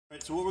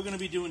Alright, so what we're going to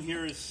be doing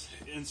here is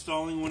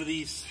installing one of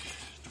these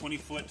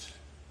 20-foot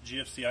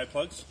GFCI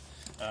plugs.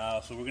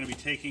 So we're going to be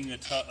taking the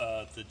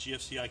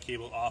GFCI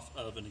cable off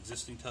of an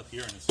existing tub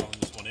here and installing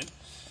this one in.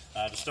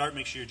 To start,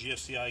 make sure your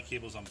GFCI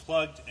cable is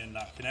unplugged and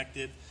not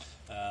connected,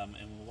 and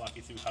we'll walk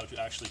you through how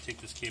to actually take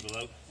this cable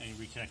out and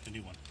reconnect a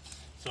new one.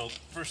 So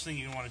first thing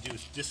you're going to want to do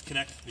is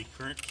disconnect the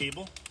current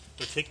cable.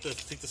 So take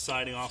the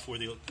siding off where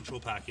the control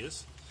pack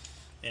is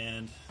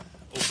and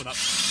open up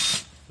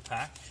the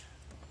pack.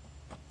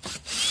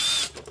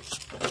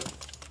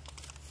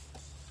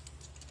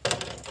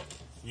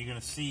 You're going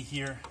to see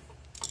here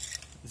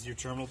is your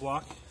terminal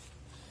block,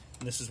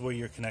 and this is where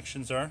your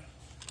connections are.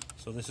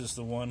 So this is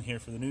the one here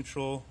for the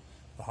neutral,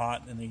 the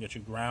hot, and then you got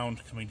your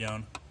ground coming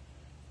down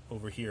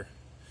over here.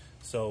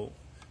 So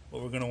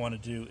what we're going to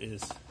want to do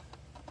is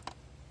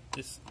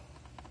just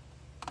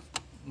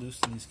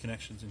loosen these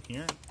connections in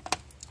here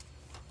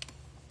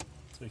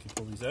so you can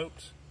pull these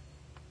out.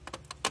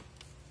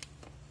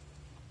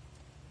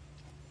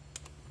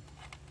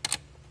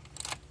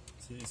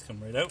 See, these come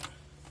right out.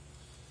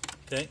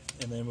 Okay,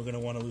 and then we're going to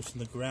want to loosen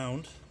the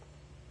ground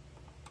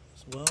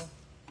as well.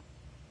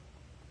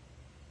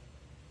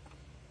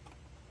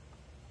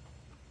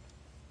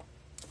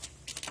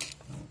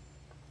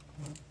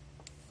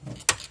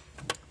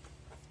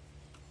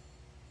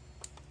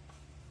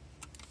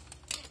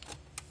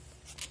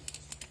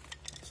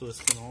 So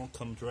this can all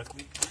come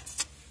directly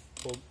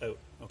pulled out.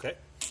 Okay,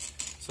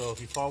 so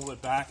if you follow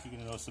it back, you're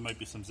going to notice there might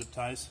be some zip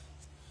ties.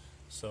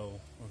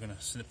 So we're going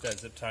to snip that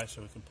zip tie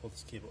so we can pull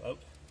this cable out.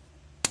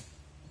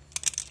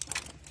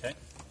 Okay,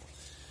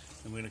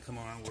 and we're going to come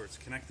on where it's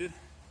connected.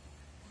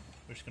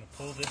 We're just going to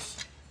pull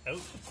this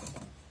out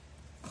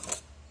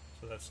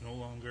so that's no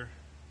longer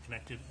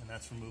connected, and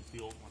that's removed the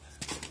old one.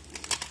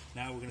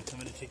 Now we're going to come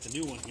in and take the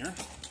new one here.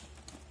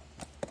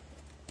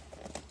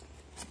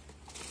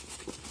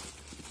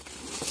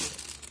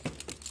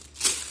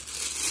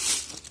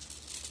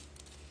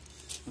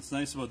 What's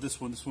nice about this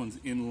one's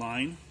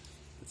inline.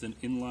 It's an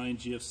inline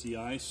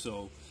GFCI,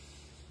 so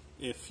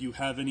if you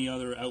have any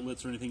other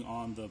outlets or anything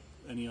on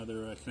any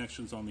other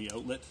connections on the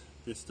outlet,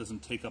 this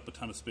doesn't take up a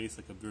ton of space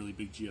like a really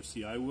big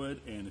GFCI would.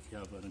 And if you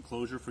have an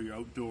enclosure for your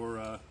outdoor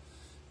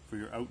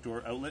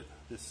outlet,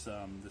 this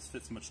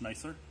fits much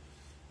nicer.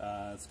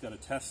 It's got a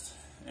test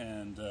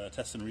and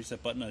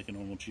reset button like a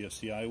normal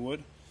GFCI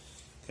would.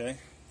 Okay,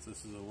 so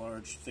this is a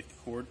large, thick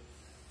cord.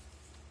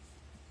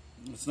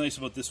 What's nice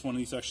about this one,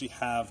 these actually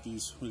have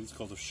these, what are these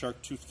called, the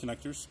shark tooth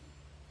connectors,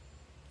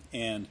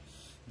 and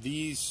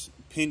these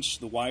pinch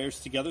the wires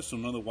together so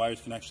none of the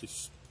wires can actually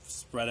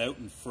spread out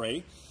and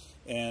fray.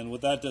 And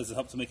what that does is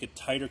help to make a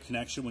tighter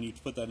connection when you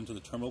put that into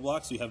the terminal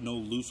block, so you have no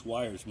loose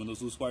wires. When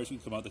those loose wires can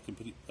come out, that can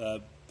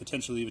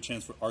potentially leave a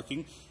chance for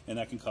arcing, and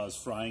that can cause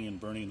frying and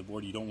burning in the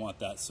board. You don't want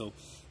that. So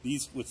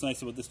these, what's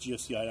nice about this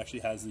GFCI, it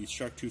actually has these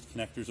shark tooth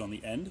connectors on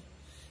the end,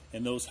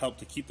 and those help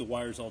to keep the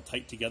wires all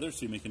tight together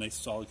so you make a nice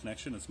solid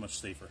connection. It's much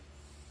safer.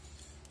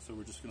 So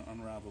we're just going to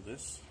unravel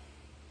this.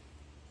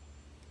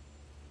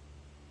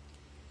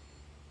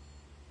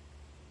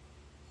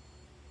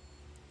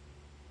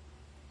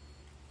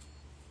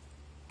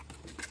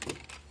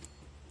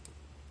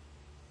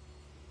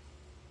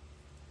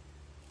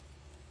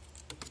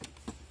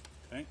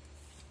 Okay.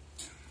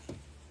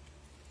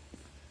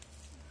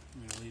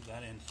 I'm going to leave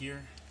that end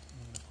here.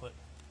 I'm going to put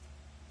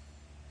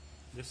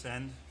this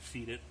end,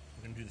 feed it.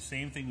 We're going to do the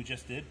same thing we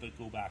just did, but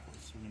go backwards.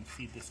 So we're going to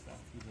feed this back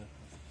through the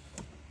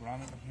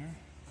grommet here.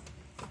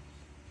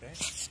 Okay.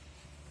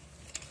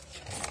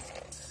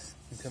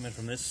 You come in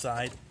from this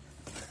side,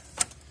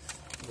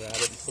 grab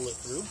it and pull it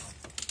through.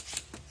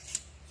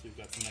 So you've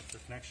got some extra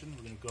connection.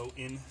 We're going to go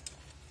in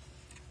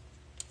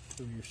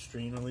through your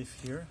strain relief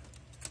here.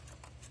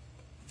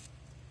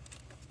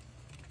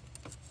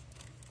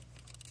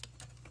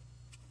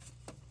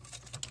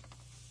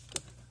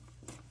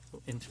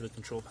 Go into the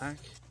control pack.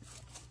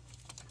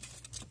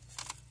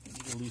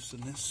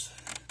 Loosen this.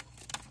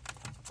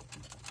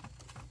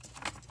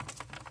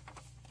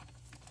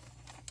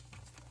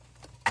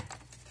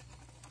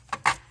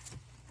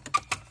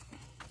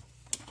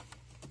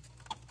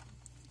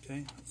 Okay,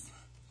 and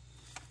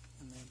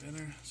then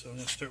better. So I'm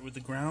going to start with the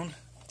ground.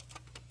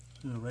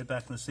 Go right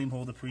back in the same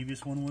hole the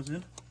previous one was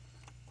in.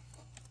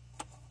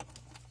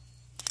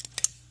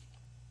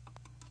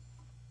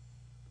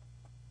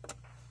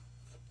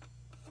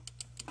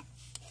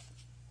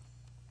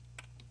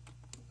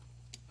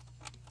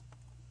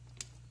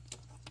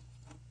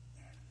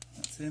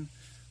 In.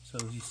 So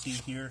as you see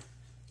here,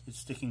 it's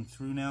sticking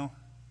through now.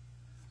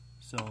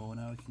 So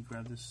now we can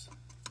grab this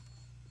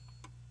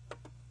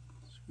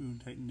screw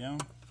and tighten down.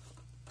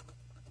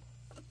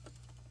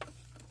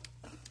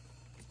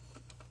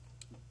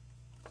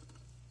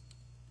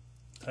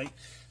 Tight.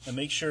 And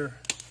make sure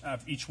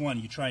after each one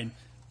you try and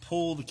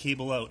pull the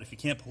cable out. If you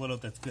can't pull it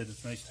out, that's good.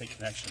 It's a nice tight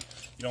connection.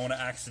 You don't want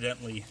to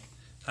accidentally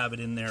have it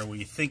in there where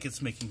you think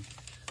it's making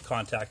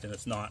contact and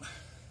it's not.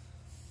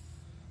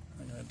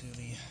 I'm going to do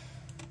the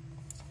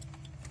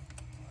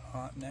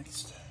hot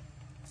next.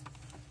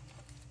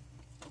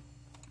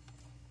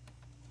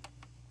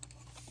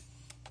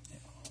 Yeah.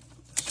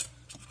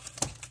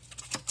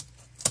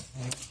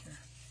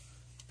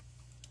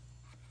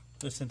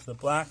 this into the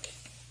black.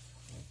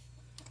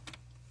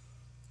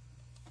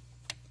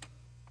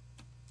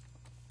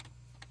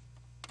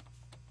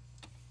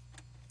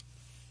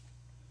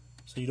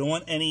 So you don't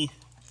want the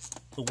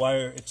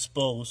wire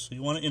exposed, so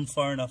you want it in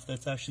far enough that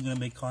it's actually going to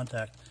make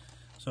contact.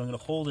 So I'm going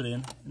to hold it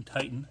in and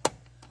tighten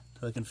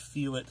until I can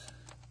feel it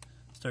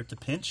start to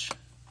pinch.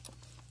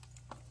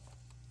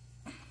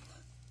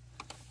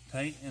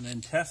 Tight, and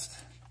then test.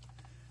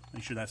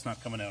 Make sure that's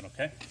not coming out,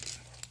 okay?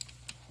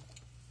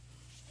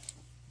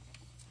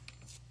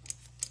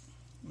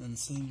 And then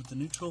same with the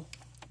neutral.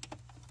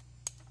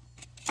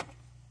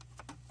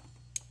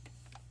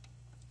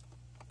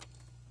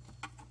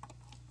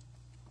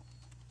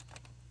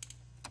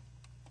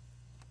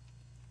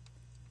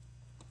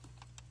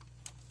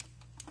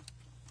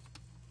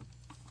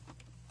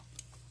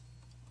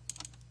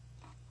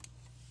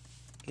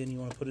 Again, you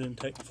want to put it in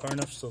tight and far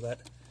enough so that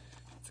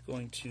it's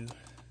going to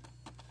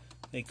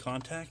make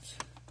contact.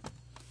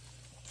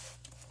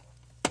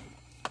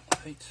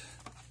 Tight.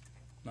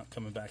 Not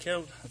coming back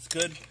out. That's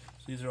good.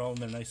 So these are all in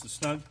there nice and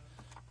snug.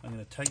 I'm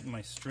going to tighten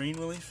my strain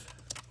relief.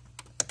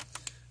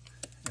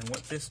 And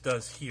what this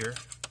does here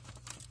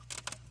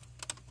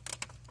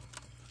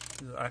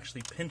is it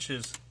actually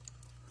pinches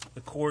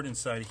the cord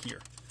inside of here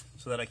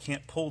so that I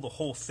can't pull the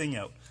whole thing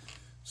out.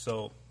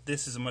 So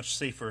this is a much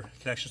safer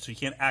connection, so you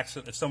can't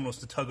accident. If someone was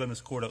to tug on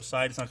this cord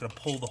outside, it's not going to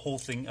pull the whole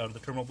thing out of the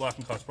terminal block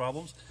and cause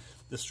problems.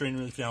 The strain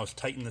relief now has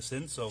tightened this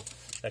in, so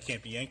that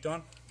can't be yanked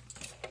on.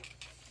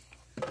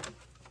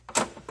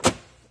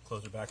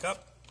 Close it back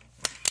up.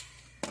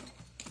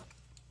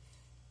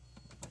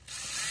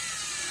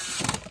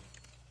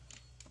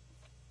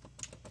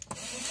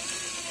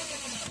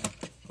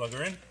 Plug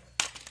her in,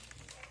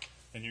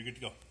 and you're good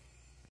to go.